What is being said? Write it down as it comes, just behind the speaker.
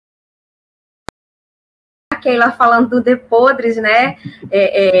Keila falando do The Podres, né?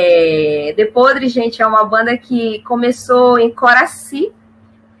 The Podres, gente, é uma banda que começou em Coraci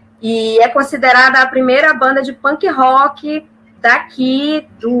e é considerada a primeira banda de punk rock daqui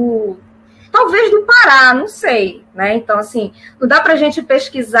talvez do Pará, não sei, né? Então, assim, não dá pra gente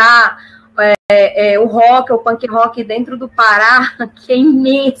pesquisar o rock, o punk rock dentro do Pará, que é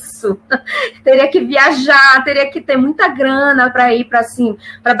imenso. Teria que viajar, teria que ter muita grana para ir para assim,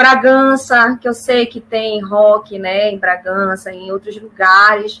 para Bragança, que eu sei que tem rock, né, em Bragança, em outros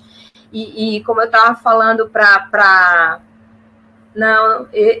lugares. E como eu estava falando não,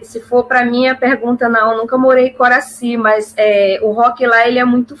 se for para mim a pergunta, não, nunca morei em Coraci, mas o rock lá ele é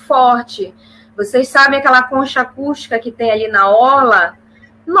muito forte. Vocês sabem aquela concha acústica que tem ali na orla?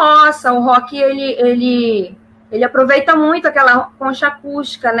 Nossa, o rock, ele aproveita muito aquela concha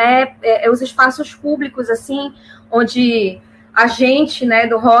acústica, né? Os espaços públicos, assim, onde a gente, né,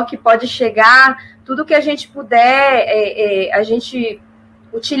 do rock pode chegar, tudo que a gente puder, a gente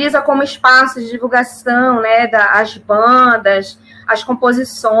utiliza como espaço de divulgação, né, as bandas, as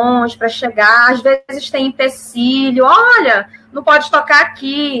composições para chegar. Às vezes tem empecilho, olha, não pode tocar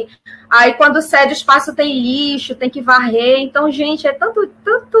aqui. Aí, quando cede o espaço, tem lixo, tem que varrer. Então, gente, é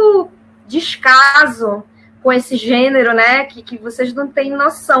tanto descaso com esse gênero, né, que vocês não têm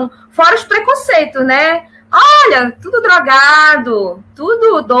noção. Fora os preconceitos, né? Olha, tudo drogado,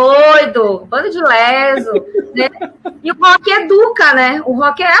 tudo doido, bando de leso, né? E o rock educa, né? O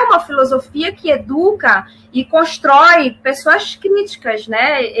rock é uma filosofia que educa e constrói pessoas críticas,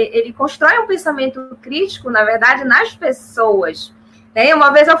 né? Ele constrói um pensamento crítico, na verdade, nas pessoas.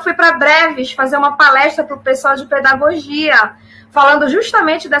 Uma vez eu fui para Breves fazer uma palestra para o pessoal de pedagogia, falando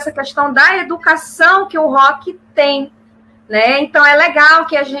justamente dessa questão da educação que o rock tem, né? Então é legal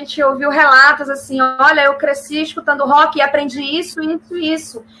que a gente ouviu relatos assim, olha, eu cresci escutando rock e aprendi isso, isso,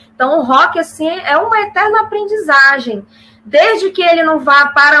 isso. Então o rock assim é uma eterna aprendizagem, desde que ele não vá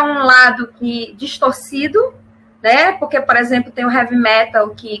para um lado distorcido, né? Porque, por exemplo, tem o heavy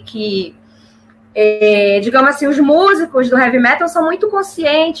metal digamos assim, os músicos do heavy metal são muito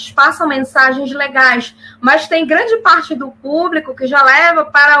conscientes, passam mensagens legais, mas tem grande parte do público que já leva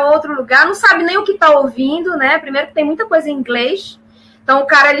para outro lugar, não sabe nem o que está ouvindo, né? Primeiro que tem muita coisa em inglês, então o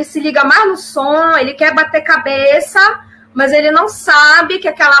cara ele se liga mais no som, ele quer bater cabeça, mas ele não sabe que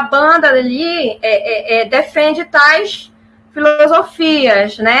aquela banda ali defende tais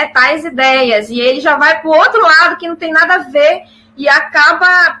filosofias, né? Tais ideias, e ele já vai para o outro lado que não tem nada a ver e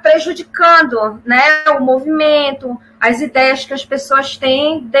acaba prejudicando, né, o movimento, as ideias que as pessoas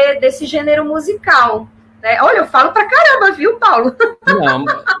têm desse gênero musical. Né? Olha, eu falo pra caramba, viu, Paulo? Não,